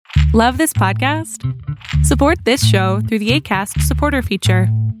Love this podcast? Support this show through the Acast supporter feature.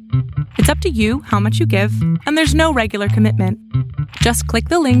 It's up to you how much you give, and there's no regular commitment. Just click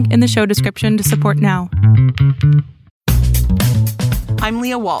the link in the show description to support now. I'm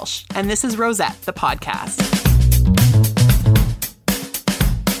Leah Walsh, and this is Rosette, the podcast.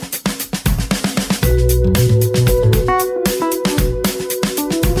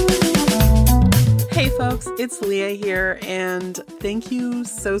 Hey folks, it's Leah here, and thank you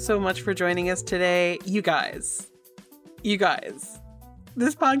so much for joining us today. You guys,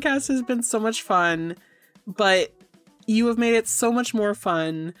 this podcast has been so much fun, but you have made it so much more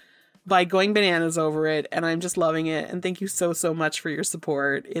fun by going bananas over it, and I'm just loving it. And thank you so much for your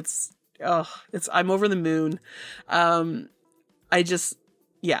support. I'm over the moon.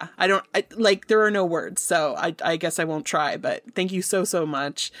 There are no words, so I guess I won't try, but thank you so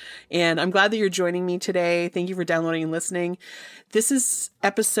much. And I'm glad that you're joining me today. Thank you for downloading and listening. This is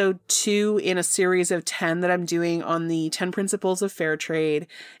episode 2 in a series of 10 that I'm doing on the 10 principles of fair trade.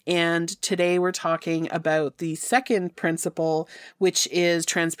 And today we're talking about the second principle, which is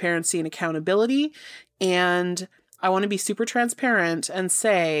transparency and accountability. And I want to be super transparent and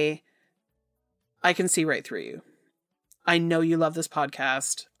say, I can see right through you. I know you love this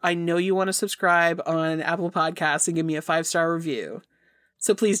podcast. I know you want to subscribe on Apple Podcasts and give me a 5-star review.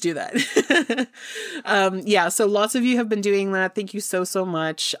 So please do that. So lots of you have been doing that. Thank you so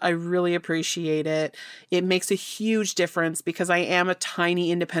much. I really appreciate it. It makes a huge difference because I am a tiny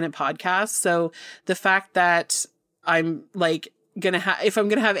independent podcast. So the fact that I'm if I'm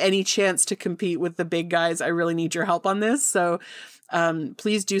gonna have any chance to compete with the big guys, I really need your help on this. So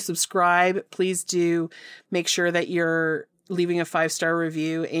please do subscribe. Please do make sure that you're leaving a 5-star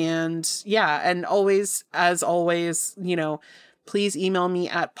review. And always, as always, please email me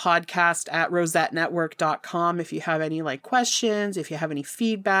at podcast@rosettenetwork.com if you have any questions, if you have any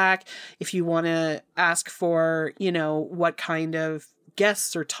feedback, if you want to ask for, what kind of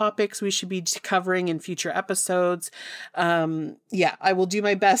guests or topics we should be covering in future episodes. I will do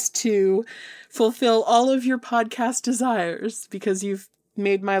my best to fulfill all of your podcast desires because you've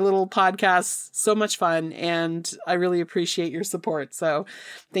made my little podcast so much fun and I really appreciate your support. So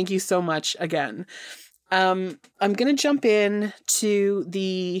thank you so much again. I'm going to jump in to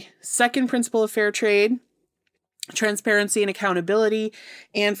the second principle of fair trade, transparency and accountability.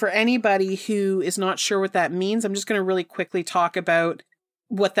 And for anybody who is not sure what that means, I'm just going to really quickly talk about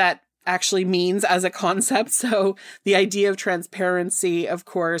what that actually means as a concept. So the idea of transparency, of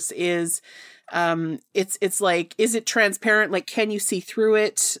course, is it's like, is it transparent? Like, can you see through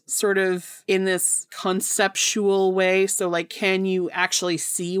it sort of in this conceptual way? So can you actually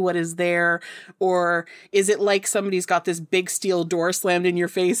see what is there? Or is it like somebody's got this big steel door slammed in your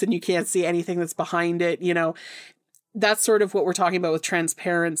face and you can't see anything that's behind it? That's sort of what we're talking about with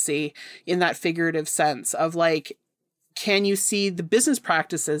transparency in that figurative sense of can you see the business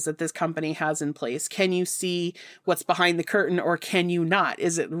practices that this company has in place? Can you see what's behind the curtain or can you not?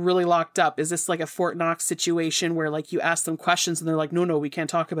 Is it really locked up? Is this like a Fort Knox situation where you ask them questions and they're like, no, we can't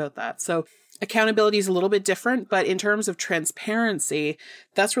talk about that. So accountability is a little bit different, but in terms of transparency,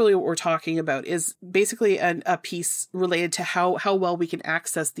 that's really what we're talking about is basically a piece related to how well we can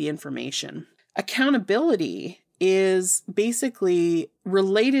access the information. Accountability is basically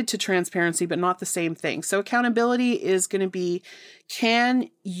related to transparency, but not the same thing. So accountability is going to be, can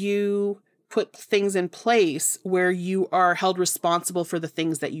you put things in place where you are held responsible for the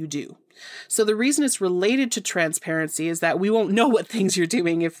things that you do? So the reason it's related to transparency is that we won't know what things you're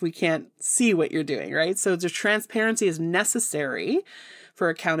doing if we can't see what you're doing, right? So the transparency is necessary for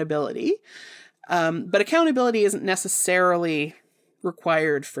accountability, but accountability isn't necessarily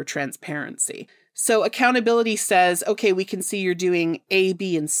required for transparency. So accountability says, okay, we can see you're doing A,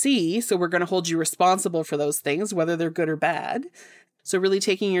 B, and C, so we're going to hold you responsible for those things, whether they're good or bad. So really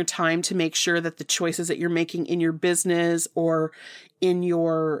taking your time to make sure that the choices that you're making in your business or in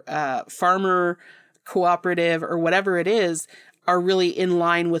your farmer cooperative or whatever it is are really in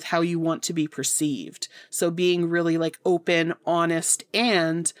line with how you want to be perceived. So being really open, honest,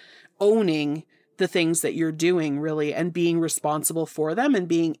 and owning the things that you're doing really and being responsible for them and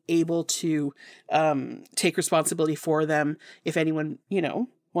being able to take responsibility for them if anyone,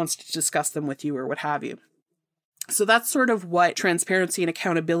 wants to discuss them with you or what have you. So that's sort of what transparency and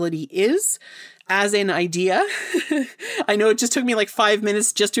accountability is as an idea. I know it just took me 5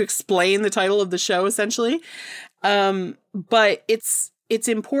 minutes just to explain the title of the show, essentially. But it's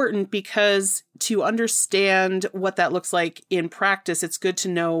important because to understand what that looks like in practice, it's good to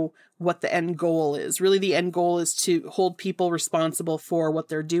know what the end goal is. Really, the end goal is to hold people responsible for what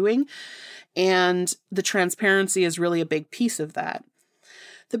they're doing. And the transparency is really a big piece of that.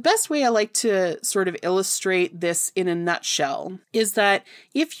 The best way I like to sort of illustrate this in a nutshell is that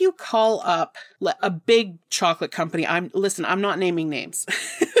if you call up a big chocolate company, I'm not naming names.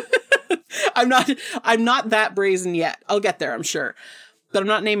 I'm not that brazen yet. I'll get there, I'm sure. But I'm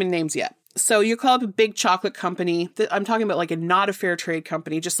not naming names yet. So you call up a big chocolate company. I'm talking about like not a fair trade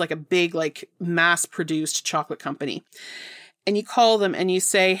company, just like a big, like mass produced chocolate company. And you call them and you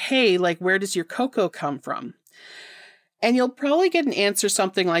say, hey, like, where does your cocoa come from? And you'll probably get an answer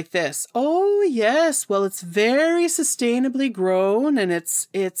something like this. Oh, yes. Well, it's very sustainably grown and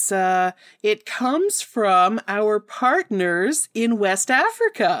it comes from our partners in West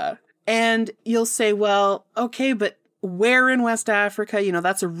Africa. And you'll say, well, okay, but where in West Africa? You know,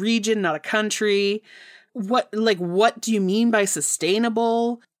 that's a region, not a country. What do you mean by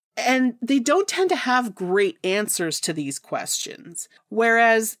sustainable? And they don't tend to have great answers to these questions.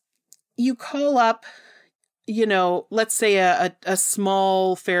 Whereas you call up, you know, let's say a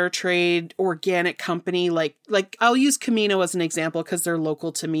small fair trade organic company, like I'll use Camino as an example because they're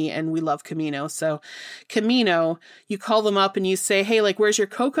local to me and we love Camino. So Camino, you call them up and you say, hey, like, where's your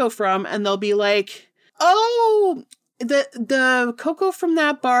cocoa from? And they'll be like, oh, the cocoa from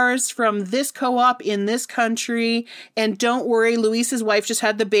that bar is from this co-op in this country. And don't worry, Luis's wife just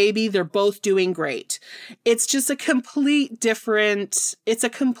had the baby. They're both doing great. It's just a complete different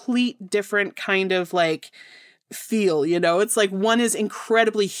kind of like feel, you know, it's like one is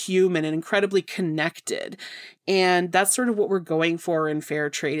incredibly human and incredibly connected. And that's sort of what we're going for in fair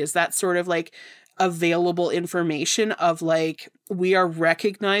trade, is that sort of like available information of like, we are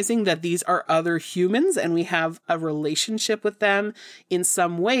recognizing that these are other humans and we have a relationship with them in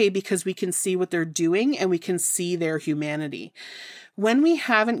some way because we can see what they're doing and we can see their humanity. When we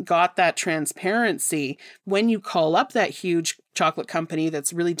haven't got that transparency, when you call up that huge chocolate company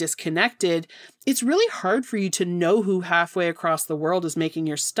that's really disconnected, it's really hard for you to know who halfway across the world is making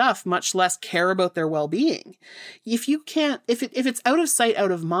your stuff, much less care about their well-being. If it's out of sight,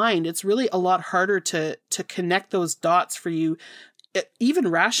 out of mind, it's really a lot harder to connect those dots for you, even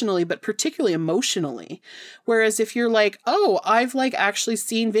rationally, but particularly emotionally. Whereas if you're like, oh, I've like actually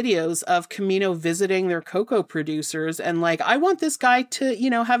seen videos of Camino visiting their cocoa producers and like, I want this guy to, you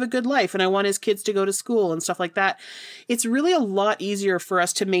know, have a good life and I want his kids to go to school and stuff like that. It's really a lot easier for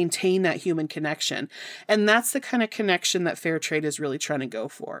us to maintain that human connection. And that's the kind of connection that fair trade is really trying to go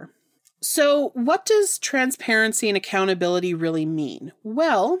for. So what does transparency and accountability really mean?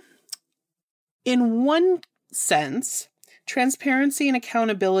 Well, in one sense, transparency and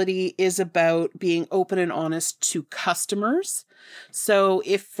accountability is about being open and honest to customers. So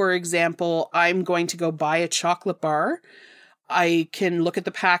if, for example, I'm going to go buy a chocolate bar, I can look at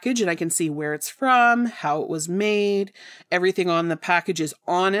the package and I can see where it's from, how it was made. Everything on the package is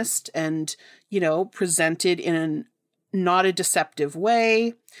honest and, you know, presented in not a deceptive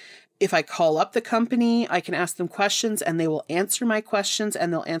way. If I call up the company, I can ask them questions and they will answer my questions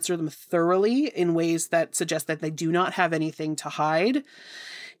and they'll answer them thoroughly in ways that suggest that they do not have anything to hide.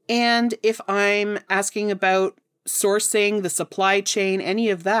 And if I'm asking about sourcing, the supply chain,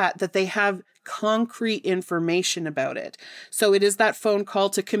 any of that, that they have concrete information about it. So it is that phone call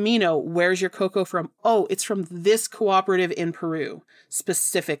to Camino. Where's your cocoa from? Oh, it's from this cooperative in Peru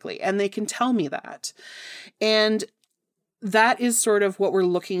specifically. And they can tell me that. And that is sort of what we're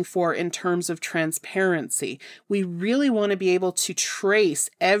looking for in terms of transparency. We really want to be able to trace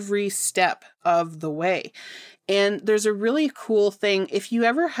every step of the way. And there's a really cool thing. If you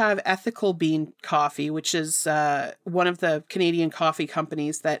ever have Ethical Bean Coffee, which is one of the Canadian coffee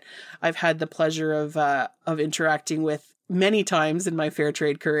companies that I've had the pleasure of interacting with many times in my fair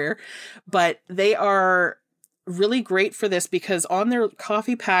trade career, but they are really great for this because on their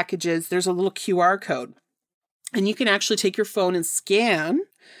coffee packages, there's a little QR code. And you can actually take your phone and scan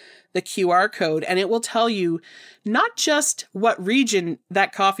the QR code, and it will tell you not just what region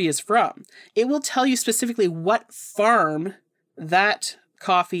that coffee is from. It will tell you specifically what farm that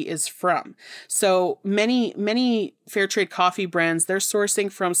coffee is from. So many fair trade coffee brands, they're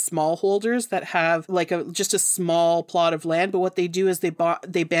sourcing from smallholders that have like just a small plot of land. But what they do is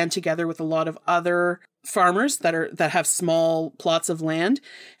they band together with a lot of other farmers that have small plots of land,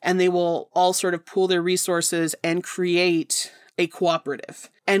 and they will all sort of pool their resources and create a cooperative.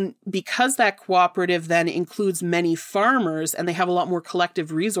 And because that cooperative then includes many farmers and they have a lot more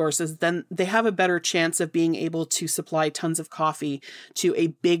collective resources, then they have a better chance of being able to supply tons of coffee to a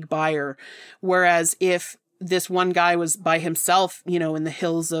big buyer. Whereas if this one guy was by himself, you know, in the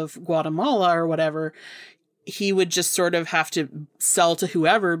hills of Guatemala or whatever, he would just sort of have to sell to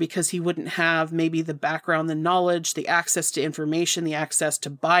whoever because he wouldn't have maybe the background, the knowledge, the access to information, the access to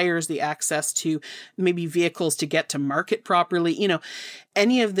buyers, the access to maybe vehicles to get to market properly. You know,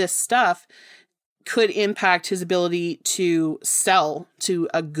 any of this stuff could impact his ability to sell to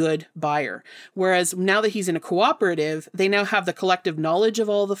a good buyer. Whereas now that he's in a cooperative, they now have the collective knowledge of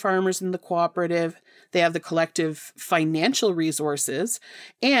all the farmers in the cooperative. They have the collective financial resources,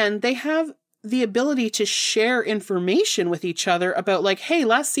 and they have the ability to share information with each other about like, hey,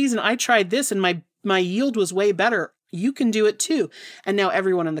 last season I tried this and my yield was way better. You can do it too. And now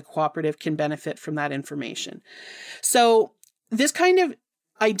everyone in the cooperative can benefit from that information. So this kind of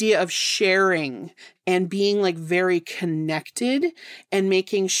idea of sharing and being like very connected and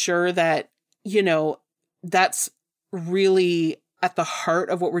making sure that, you know, that's really at the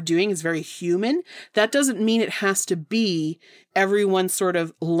heart of what we're doing is very human. That doesn't mean it has to be everyone sort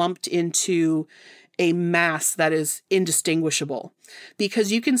of lumped into a mass that is indistinguishable,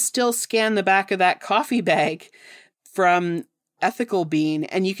 because you can still scan the back of that coffee bag from Ethical Bean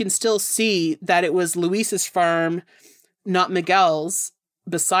and you can still see that it was Luis's farm, not Miguel's,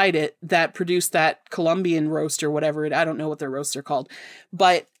 beside it that produced that Colombian roast or whatever. I don't know what their roasts are called,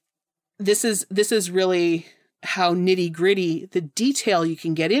 but this is really how nitty gritty the detail you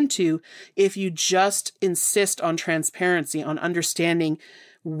can get into if you just insist on transparency, on understanding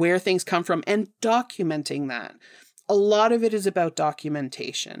where things come from and documenting that. A lot of it is about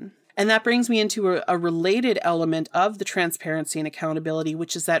documentation. And that brings me into a related element of the transparency and accountability,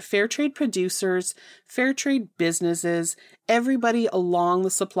 which is that fair trade producers, fair trade businesses, everybody along the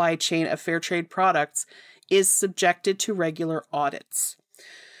supply chain of fair trade products is subjected to regular audits.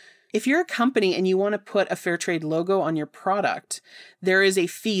 If you're a company and you want to put a fair trade logo on your product, there is a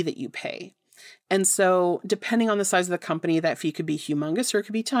fee that you pay. And so depending on the size of the company, that fee could be humongous or it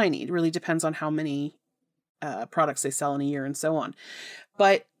could be tiny. It really depends on how many products they sell in a year and so on.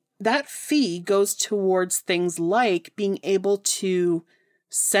 But that fee goes towards things like being able to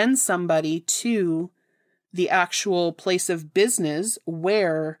send somebody to the actual place of business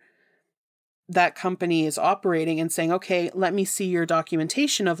where that company is operating and saying, okay, let me see your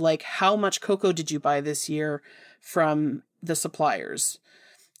documentation of like, how much cocoa did you buy this year from the suppliers?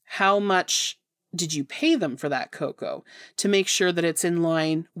 How much did you pay them for that cocoa, to make sure that it's in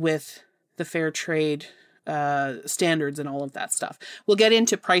line with the fair trade standards and all of that stuff. We'll get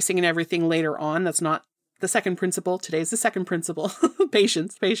into pricing and everything later on. That's not the second principle. Today's the second principle.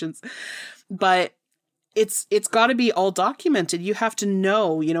 Patience. But it's got to be all documented. You have to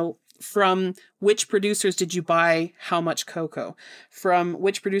know, you know, from which producers did you buy how much cocoa? From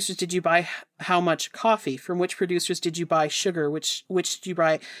which producers did you buy how much coffee? From which producers did you buy sugar? Which did you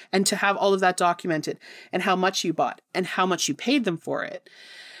buy? And to have all of that documented and how much you bought and how much you paid them for it.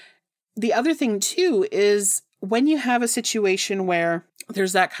 The other thing too is when you have a situation where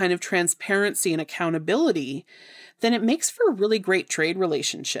there's that kind of transparency and accountability, then it makes for a really great trade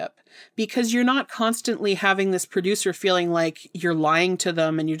relationship, because you're not constantly having this producer feeling like you're lying to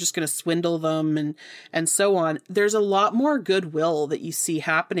them and you're just going to swindle them and so on. There's a lot more goodwill that you see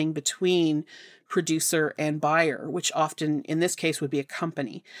happening between producer and buyer, which often in this case would be a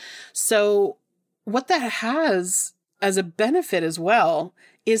company. So what that has as a benefit as well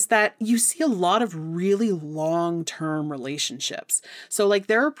is that you see a lot of really long-term relationships. So like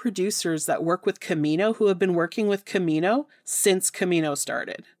there are producers that work with Camino who have been working with Camino since Camino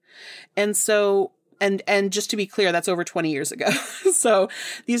started. And so, and just to be clear, that's over 20 years ago. So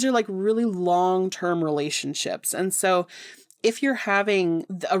these are like really long-term relationships. And so if you're having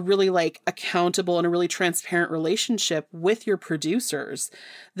a really like accountable and a really transparent relationship with your producers,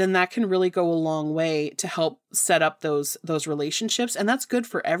 then that can really go a long way to help set up those relationships. And that's good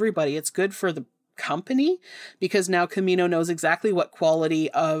for everybody. It's good for the company, because now Camino knows exactly what quality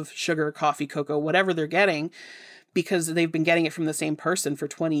of sugar, coffee, cocoa, whatever they're getting, because they've been getting it from the same person for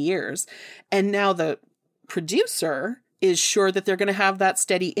 20 years. And now the producer is sure that they're going to have that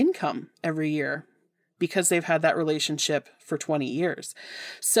steady income every year, because they've had that relationship for 20 years.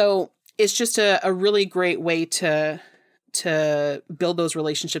 So it's just a really great way to build those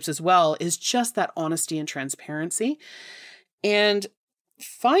relationships as well, is just that honesty and transparency. And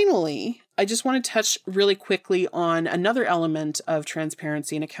finally, I just want to touch really quickly on another element of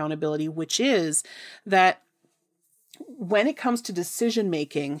transparency and accountability, which is that when it comes to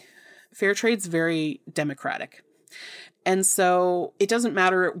decision-making, fair trade's very democratic. And so it doesn't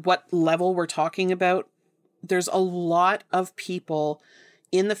matter what level we're talking about. There's a lot of people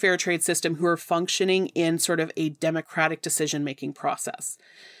in the fair trade system who are functioning in sort of a democratic decision-making process.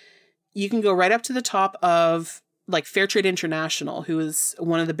 You can go right up to the top of like Fair Trade International, who is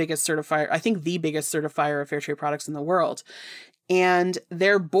one of the biggest certifier, I think the biggest certifier of fair trade products in the world. And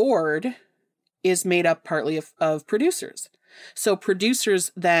their board is made up partly of producers. So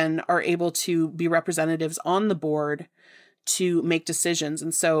producers then are able to be representatives on the board to make decisions.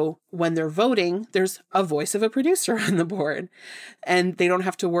 And so when they're voting, there's a voice of a producer on the board, and they don't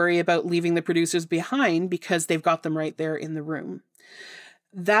have to worry about leaving the producers behind because they've got them right there in the room.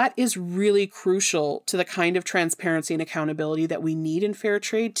 That is really crucial to the kind of transparency and accountability that we need in fair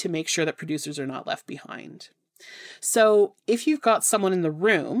trade to make sure that producers are not left behind. So if you've got someone in the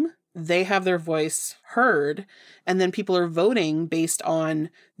room, they have their voice heard, and then people are voting based on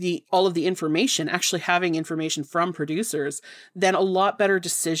all of the information, actually having information from producers, then a lot better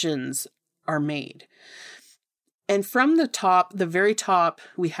decisions are made. And from the very top,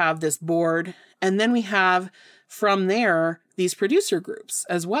 we have this board, and then we have from there these producer groups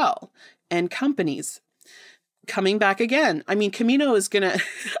as well, and companies. Coming back again. I mean, Camino is going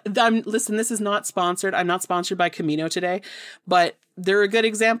to, listen, this is not sponsored. I'm not sponsored by Camino today, but they're a good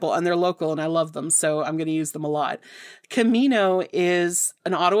example and they're local and I love them. So I'm going to use them a lot. Camino is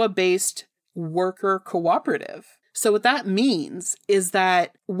an Ottawa-based worker cooperative. So what that means is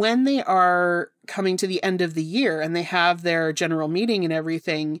that when they are coming to the end of the year and they have their general meeting and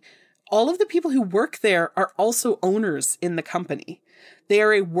everything, all of the people who work there are also owners in the company. They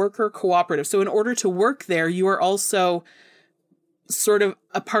are a worker cooperative. So in order to work there, you are also sort of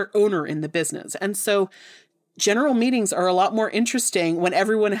a part owner in the business. And so general meetings are a lot more interesting when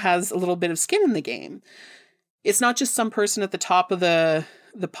everyone has a little bit of skin in the game. It's not just some person at the top of the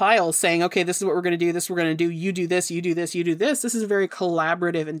pile saying, okay, this is what we're going to do. This is what we're going to do. You do this, you do this, you do this. This is a very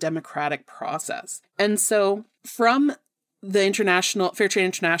collaborative and democratic process. And so from the Fair Trade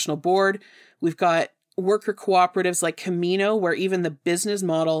International Board, we've got worker cooperatives like Camino, where even the business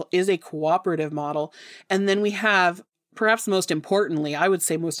model is a cooperative model. And then we have, perhaps most importantly,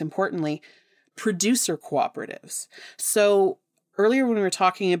 producer cooperatives. So earlier when we were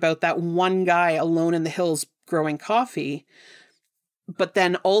talking about that one guy alone in the hills growing coffee, but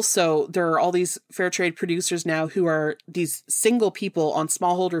then also there are all these fair trade producers now who are these single people on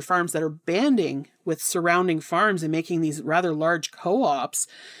smallholder farms that are banding with surrounding farms and making these rather large co-ops.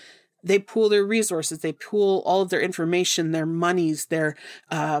 They pool their resources, they pool all of their information, their monies, their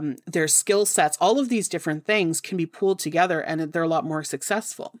skill sets, all of these different things can be pooled together and they're a lot more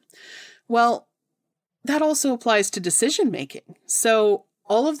successful. Well, that also applies to decision making. So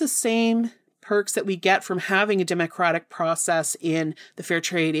all of the same perks that we get from having a democratic process in the Fair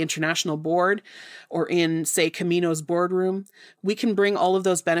Trade International Board or in, say, Camino's boardroom, we can bring all of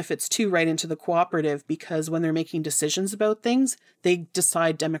those benefits too right into the cooperative, because when they're making decisions about things, they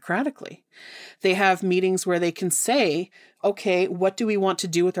decide democratically. They have meetings where they can say, okay, what do we want to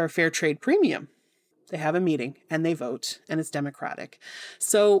do with our fair trade premium? They have a meeting and they vote and it's democratic.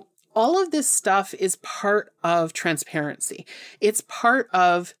 So all of this stuff is part of transparency. It's part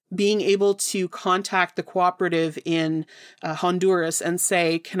of being able to contact the cooperative in Honduras and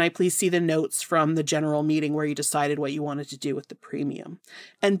say, can I please see the notes from the general meeting where you decided what you wanted to do with the premium?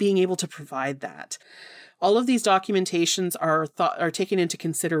 And being able to provide that. All of these documentations are taken into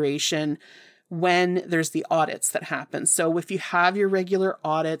consideration when there's the audits that happen. So if you have your regular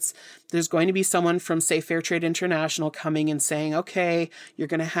audits, there's going to be someone from, say, Fair Trade International coming and saying, okay, you're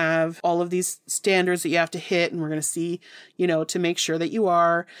going to have all of these standards that you have to hit, and we're going to see, to make sure that you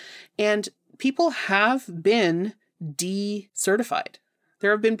are. And people have been decertified.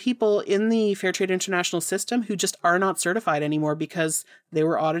 There have been people in the Fair Trade International system who just are not certified anymore because they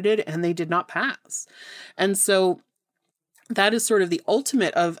were audited and they did not pass. And so that is sort of the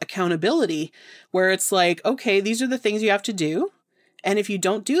ultimate of accountability, where it's like, okay, these are the things you have to do. And if you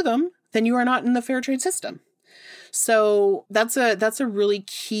don't do them, then you are not in the fair trade system. So that's a really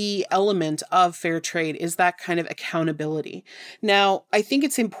key element of fair trade, is that kind of accountability. Now, I think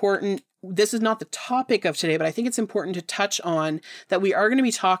it's important. This is not the topic of today, but I think it's important to touch on that we are going to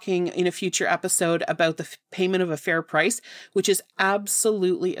be talking in a future episode about the payment of a fair price, which is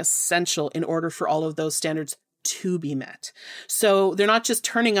absolutely essential in order for all of those standards to be met. So they're not just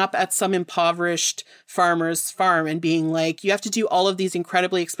turning up at some impoverished farmer's farm and being like, you have to do all of these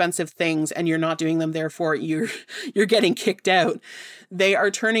incredibly expensive things and you're not doing them, therefore you're getting kicked out. They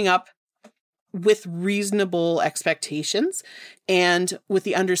are turning up with reasonable expectations and with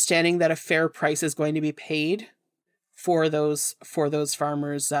the understanding that a fair price is going to be paid for those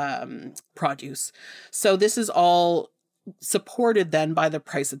farmers' produce. So this is all supported then by the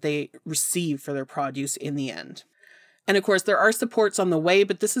price that they receive for their produce in the end. And of course, there are supports on the way,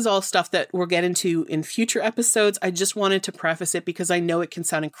 but this is all stuff that we'll get into in future episodes. I just wanted to preface it because I know it can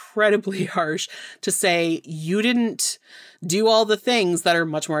sound incredibly harsh to say you didn't do all the things that are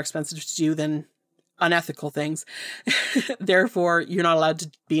much more expensive to do than unethical things. Therefore, you're not allowed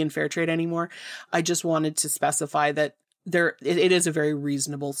to be in fair trade anymore. I just wanted to specify that it is a very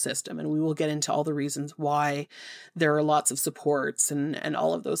reasonable system, and we will get into all the reasons why there are lots of supports and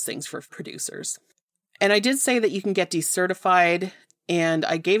all of those things for producers. And I did say that you can get decertified, and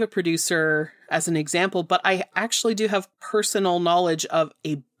I gave a producer as an example, but I actually do have personal knowledge of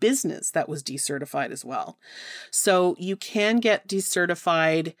a business that was decertified as well. So you can get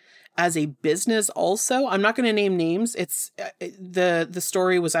decertified as a business also. I'm not going to name names. It's the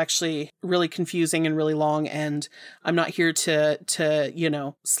story was actually really confusing and really long, and I'm not here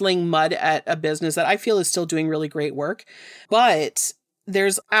to sling mud at a business that I feel is still doing really great work. But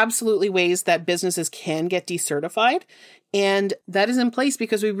there's absolutely ways that businesses can get decertified, and that is in place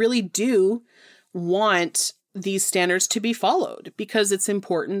because we really do want these standards to be followed, because it's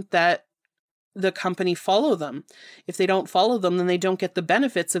important that the company follow them. If they don't follow them, then they don't get the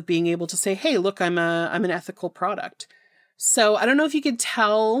benefits of being able to say, hey, look, I'm an ethical product. So I don't know if you could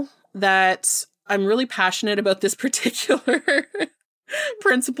tell that I'm really passionate about this particular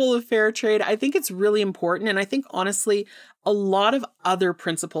principle of fair trade. I think it's really important. And I think, honestly, a lot of other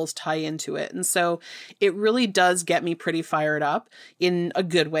principles tie into it. And so it really does get me pretty fired up in a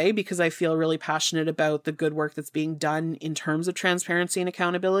good way, because I feel really passionate about the good work that's being done in terms of transparency and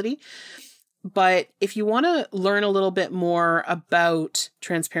accountability. But if you want to learn a little bit more about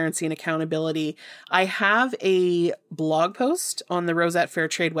transparency and accountability, I have a blog post on the Rosette Fair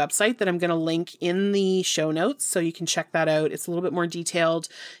Trade website that I'm going to link in the show notes, so you can check that out. It's a little bit more detailed,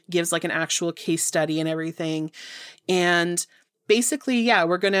 gives like an actual case study and everything. And basically, yeah,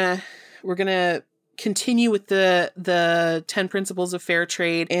 we're going to continue with the 10 principles of fair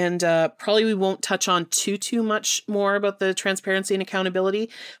trade, and probably we won't touch on too much more about the transparency and accountability,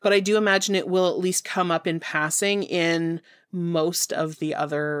 but I do imagine it will at least come up in passing in most of the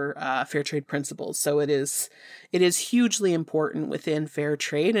other fair trade principles. So it is hugely important within fair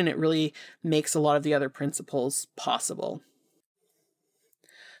trade, and it really makes a lot of the other principles possible.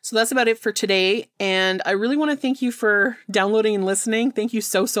 So that's about it for today. And I really want to thank you for downloading and listening. Thank you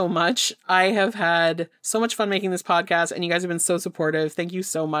so much. I have had so much fun making this podcast, and you guys have been so supportive. Thank you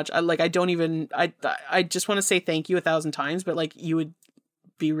so much. I just want to say thank you 1,000 times, but like, you would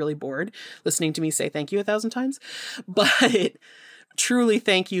be really bored listening to me say thank you 1,000 times. But truly,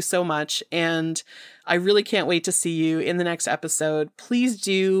 thank you so much. And I really can't wait to see you in the next episode. Please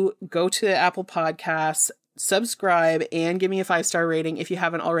do go to Apple Podcasts, subscribe, and give me a 5-star rating if you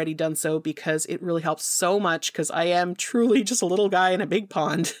haven't already done so, because it really helps so much, because I am truly just a little guy in a big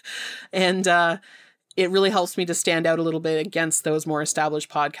pond. And it really helps me to stand out a little bit against those more established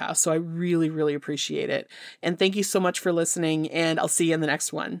podcasts. So I really, really appreciate it. And thank you so much for listening, and I'll see you in the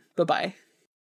next one. Bye-bye.